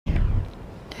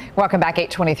Welcome back,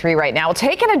 8:23 right now.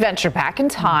 Take an adventure back in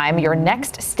time. Your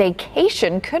next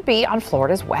staycation could be on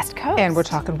Florida's West Coast. And we're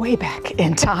talking way back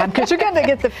in time because you're going to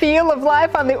get the feel of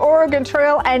life on the Oregon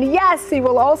Trail. And yes, you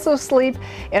will also sleep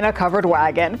in a covered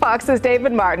wagon. Fox's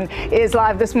David Martin is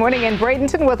live this morning in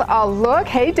Bradenton with a look.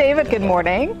 Hey, David, good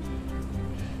morning.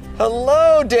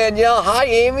 Hello, Danielle. Hi,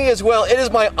 Amy, as well. It is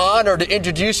my honor to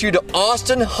introduce you to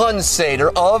Austin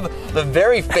Hunsader of the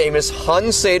very famous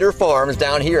Hunsader Farms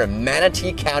down here in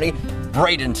Manatee County,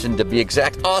 Bradenton to be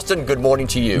exact. Austin, good morning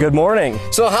to you. Good morning.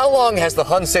 So how long has the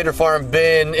Hunsader Farm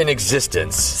been in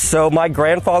existence? So my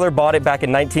grandfather bought it back in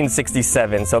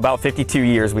 1967, so about 52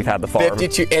 years we've had the farm.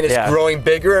 52, and it's growing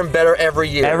bigger and better every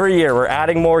year. Every year, we're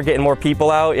adding more, getting more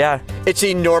people out, yeah. It's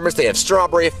enormous. They have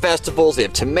strawberry festivals, they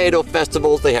have tomato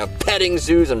festivals, they have petting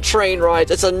zoos and train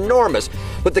rides. It's enormous.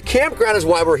 But the campground is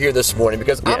why we're here this morning,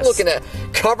 because I'm looking at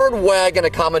covered wagon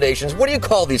accommodations. What do you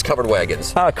call these covered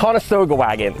wagons? Conestoga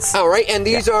wagons. All right, and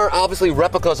these are obviously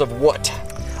replicas of what?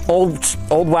 Old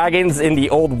wagons in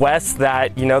the Old West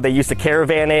that, you know, they used to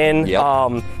caravan in.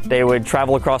 Yep. They would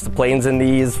travel across the plains in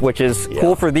these, which is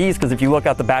cool for these because if you look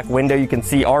out the back window, you can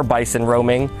see our bison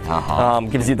roaming.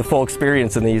 Gives you the full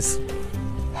experience in these.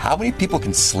 How many people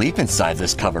can sleep inside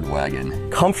this covered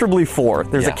wagon? Comfortably 4.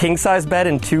 There's a king-size bed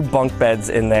and 2 bunk beds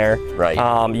in there. Right.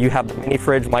 You have the mini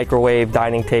fridge, microwave,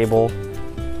 dining table.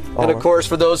 And of course,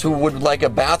 for those who would like a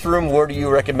bathroom, where do you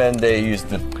recommend they use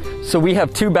the... So we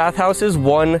have 2 bathhouses,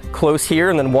 one close here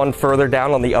and then one further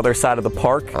down on the other side of the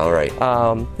park. All right.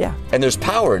 Yeah. And there's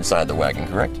power inside the wagon,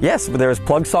 correct? Yes, but there's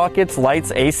plug sockets,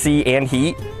 lights, AC, and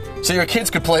heat. So your kids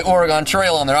could play Oregon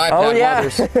Trail on their iPad while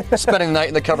they're spending the night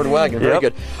in the covered wagon. Very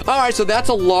good. All right, so that's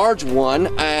a large one,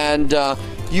 and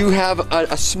you have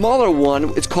a smaller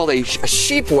one. It's called a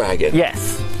sheep wagon.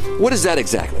 Yes. What is that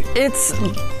exactly? It's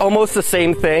almost the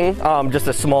same thing, just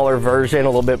a smaller version, a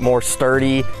little bit more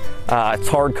sturdy. It's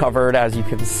hard covered, as you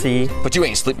can see. But you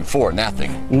ain't sleeping 4 in that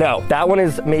thing. No, that one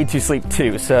is made to sleep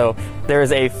 2. So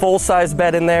there's a full-size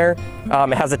bed in there.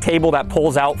 It has a table that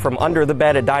pulls out from under the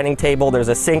bed, a dining table. There's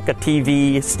a sink, a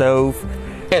TV, stove.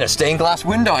 And a stained glass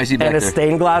window, I see back there. And a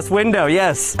stained glass window,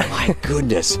 yes. My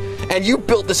goodness. And you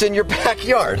built this in your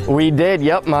backyard. We did,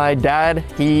 yep. My dad,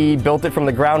 he built it from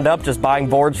the ground up, just buying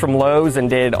boards from Lowe's and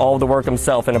did all the work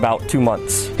himself in about 2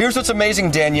 months. Here's what's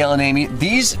amazing, Danielle and Amy.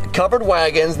 These covered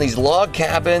wagons, these log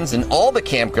cabins, and all the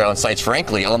campground sites,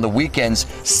 frankly, on the weekends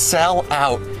sell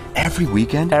out every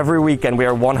weekend? Every weekend, we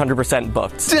are 100%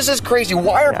 booked. This is crazy.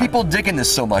 Why are people digging this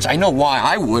so much? I know why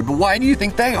I would, but why do you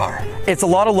think they are? It's a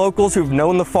lot of locals who've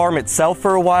known the farm itself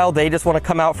for a while. They just want to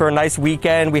come out for a nice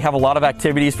weekend. We have a lot of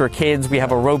activities for kids. We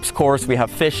have a ropes course. We have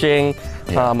fishing,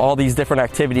 all these different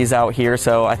activities out here.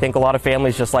 So I think a lot of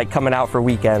families just like coming out for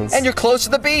weekends. And you're close to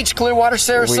the beach, Clearwater,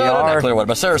 Sarasota. We are. Not Clearwater,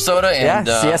 but Sarasota and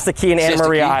Siesta Key and Anna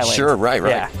Maria Island. Sure, right.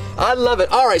 Yeah. I love it.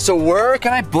 All right, so where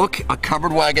can I book a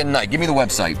covered wagon night? Give me the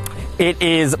website. It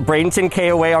is Bradenton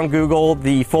KOA on Google.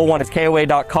 The full one is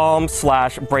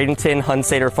KOA.com/Bradenton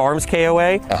Hunsader Farms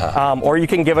KOA. Or you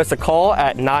can give us a call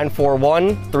at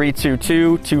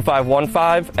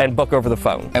 941-322-2515 and book over the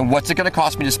phone. And what's it going to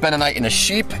cost me to spend a night in a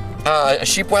sheep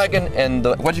wagon and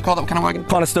what do you call that kind of wagon?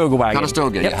 Conestoga wagon.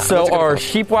 Conestoga, yeah. So our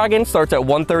sheep wagon starts at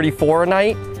 $134 a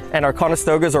night, and our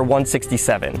Conestogas are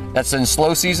 $167. That's in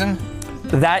slow season?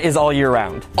 That is all year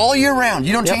round. All year round?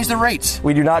 You don't change the rates?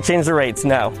 We do not change the rates,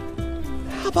 no.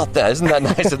 How about that? Isn't that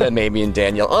nice of them, Amy and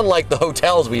Danielle? Unlike the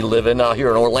hotels we live in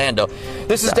here in Orlando.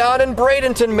 This is down in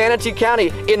Bradenton, Manatee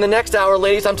County. In the next hour,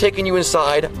 ladies, I'm taking you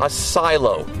inside a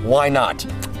silo. Why not?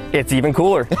 It's even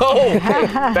cooler. Oh,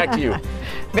 back to you.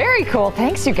 Very cool.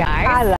 Thanks, you guys.